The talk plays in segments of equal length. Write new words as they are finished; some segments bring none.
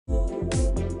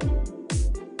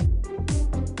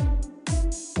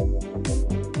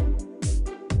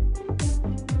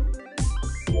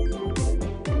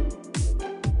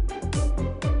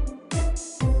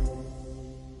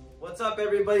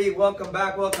everybody? Welcome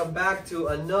back to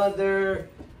another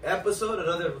episode,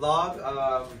 another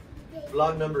vlog.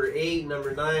 Vlog number 8,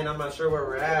 number 9, I'm not sure where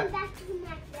we're at. Welcome back to the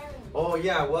MakkValley. Oh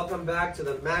yeah, welcome back to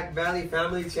the MakkValley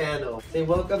family channel. Say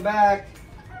welcome back.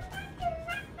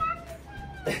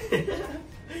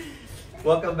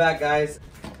 Welcome back, guys.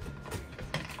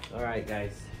 Alright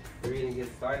guys, we're gonna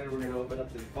get started. We're gonna open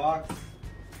up this box.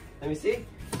 Let me see.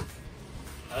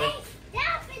 Hey,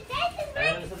 stop it!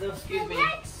 That's a Excuse me.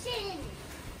 collection.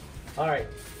 Alright,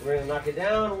 we're gonna knock it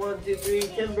down. 1, 2, 3,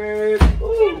 timbers.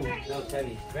 Ooh, that was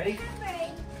heavy. Ready?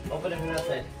 Open it from that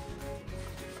side.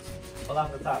 Pull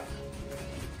off the top.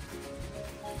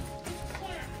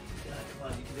 Yeah,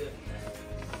 come on, you can do it.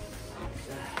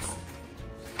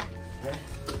 Yeah.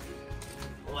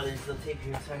 Oh, there's no tape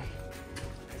here, sorry.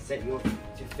 I set you up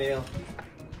to fail.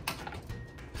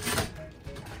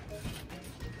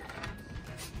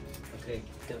 Okay,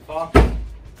 it's gonna fall.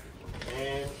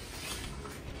 And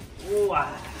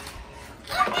wow.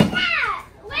 Look at that!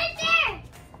 Right there!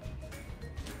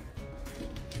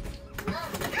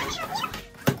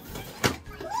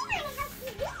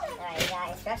 Alright, we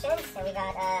got instructions, so we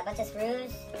got a bunch of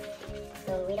screws.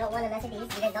 So we don't want to mess with these.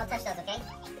 You guys don't touch those, okay?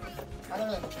 Only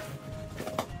me.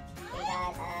 We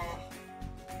got,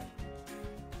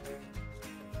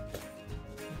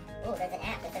 ooh, there's an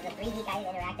app. It says a 3D guided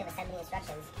interactive assembly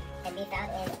instructions can be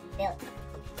found in built.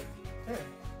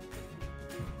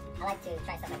 I like to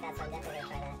try stuff like that, so I'm definitely going to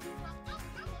try that.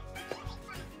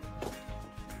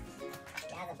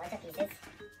 It has a bunch of pieces.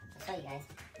 I'll show you guys.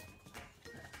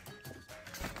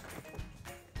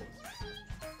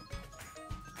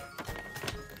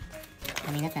 I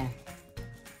mean, that's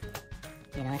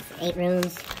it's 8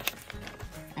 rooms.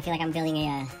 I feel like I'm building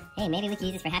a, hey, maybe we can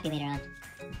use this for Happy later on.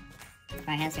 For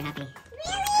our hamster Happy.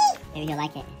 Really? Maybe he'll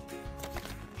like it.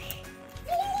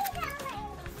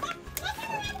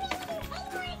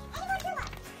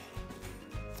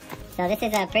 So this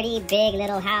is a pretty big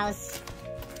little house.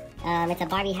 It's a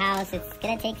Barbie house. It's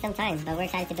gonna take some time, but we're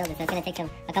excited to build it. So it's gonna take a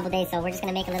couple days. So we're just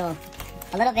gonna make a little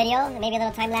video, maybe a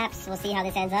little time lapse. We'll see how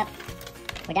this ends up.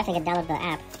 We're definitely gonna download the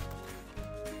app.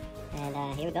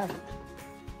 And here we go.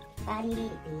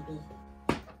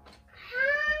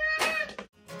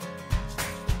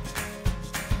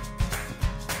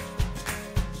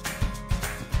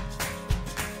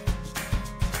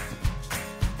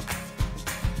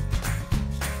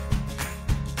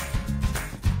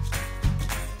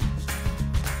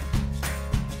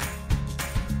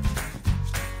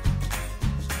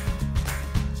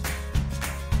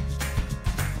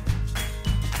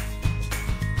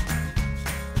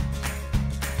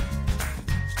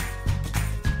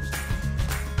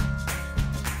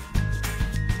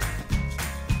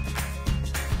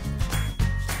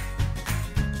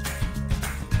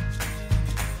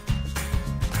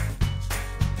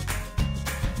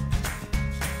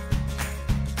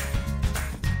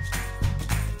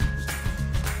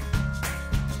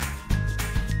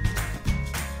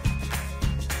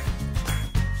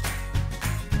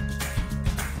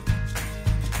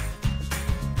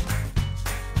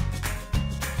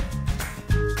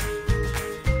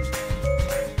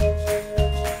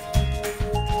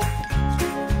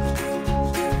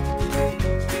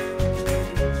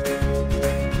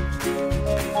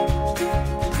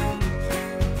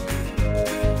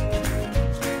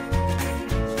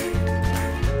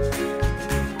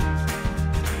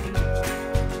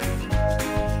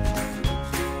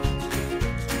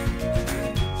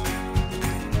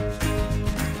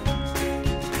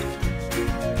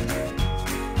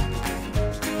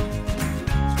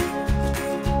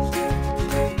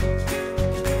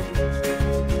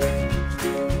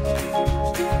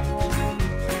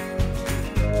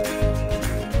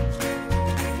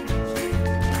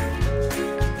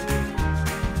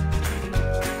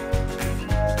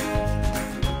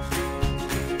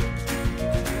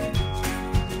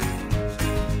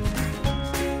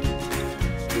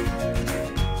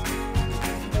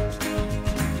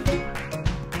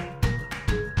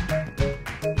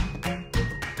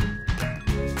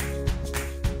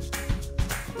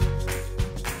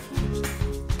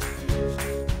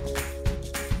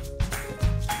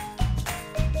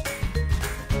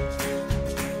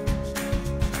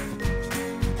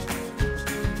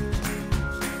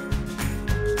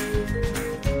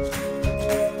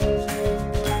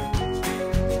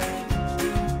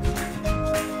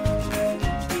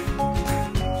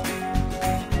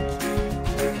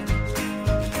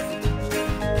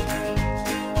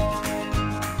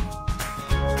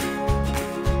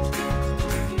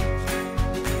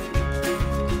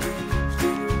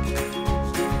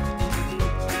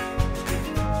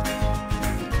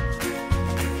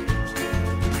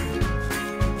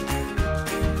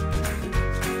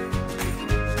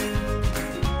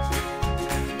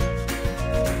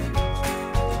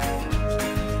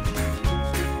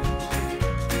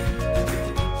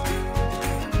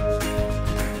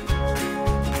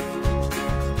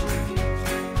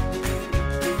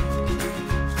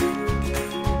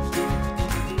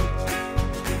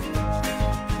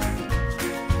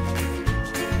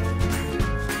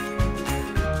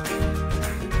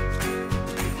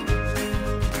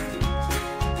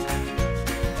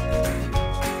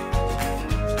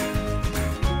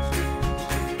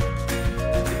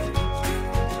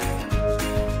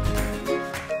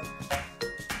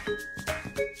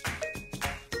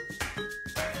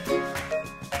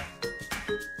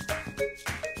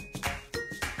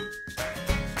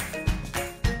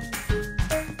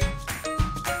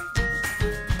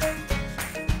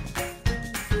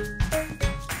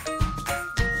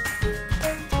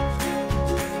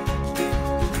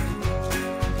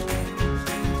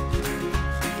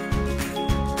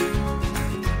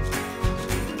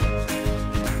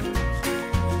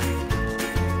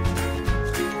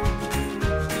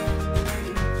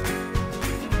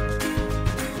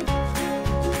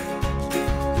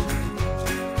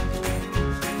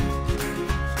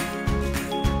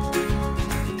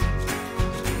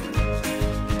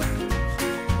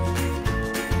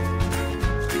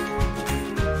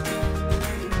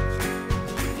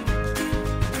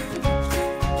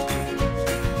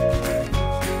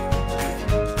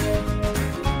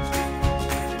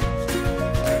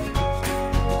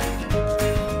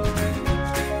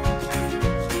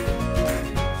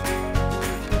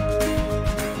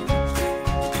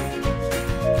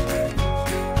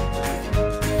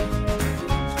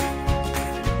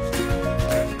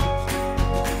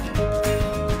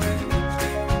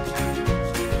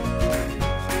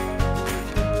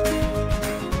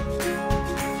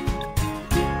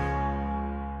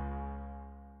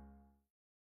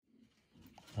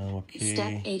 Okay.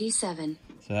 Step 87.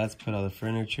 So that's put all the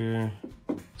furniture.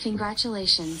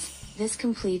 Congratulations. This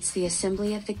completes the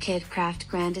assembly of the KidCraft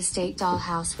Grand Estate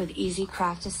Dollhouse with easy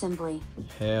craft assembly.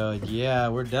 Hell yeah,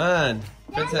 we're done.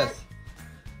 Princess.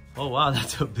 Oh wow,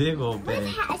 that's a big old bed.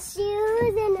 With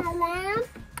shoes and a lamp.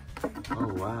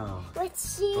 Oh wow. With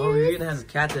shoes. Oh, you're gonna have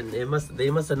cats, and they must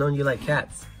have known you like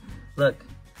cats. Look,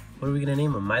 what are we gonna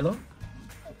name him? Milo?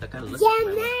 That kind of looks like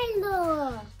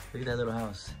Milo. Look at that little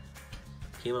house.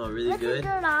 Came out really good. It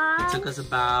It took us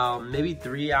about maybe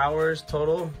 3 hours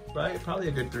total, right? Probably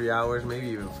a good 3 hours, maybe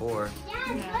even 4. Yeah,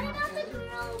 what about the grill?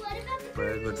 What about the But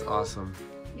grill? it looks awesome.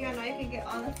 Yeah, now you can get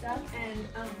all the stuff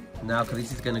and Now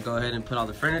Khaleesi's gonna go ahead and put all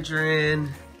the furniture in.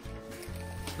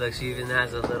 Look, she even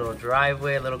has a little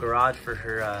driveway, a little garage for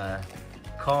her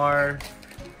car.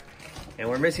 And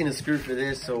we're missing a screw for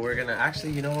this, so we're gonna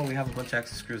actually, you know what? We have a bunch of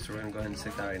extra screws, so we're gonna go ahead and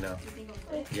stick that right now.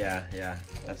 Yeah,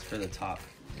 that's for the top.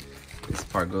 This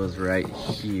part goes right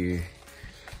here.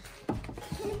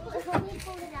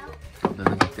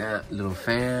 Look at that little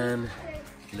fan,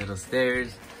 little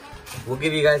stairs. We'll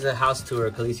give you guys a house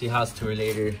tour, Khaleesi house tour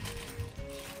later.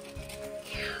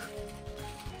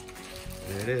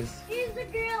 There it is. Here's the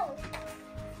grill.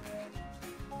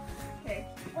 okay.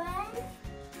 1,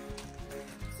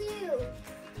 2.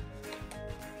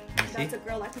 That's a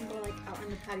grill that can go like out on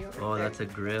the patio. Right Oh, there. that's a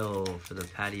grill for the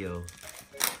patio.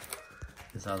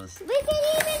 That's all this We can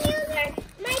even use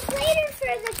my plater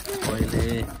for the food.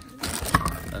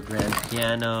 toilet, a grand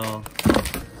piano.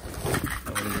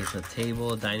 What is this? A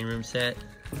table, dining room set,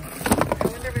 I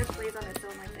wonder if it plays on its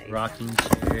own like that. rocking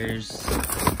chairs.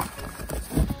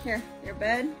 Here, your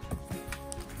bed.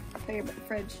 Okay, your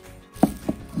fridge.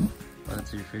 Oh,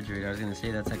 that's a refrigerator. I was gonna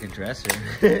say that's like a dresser,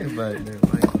 but never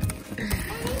mind.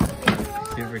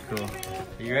 Super cool.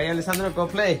 Are you ready, Alessandro? Go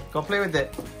play. Go play with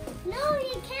it. No,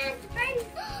 you can't.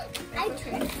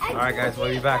 All All right, guys. We'll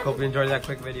be back. Hope you enjoyed that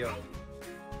quick video.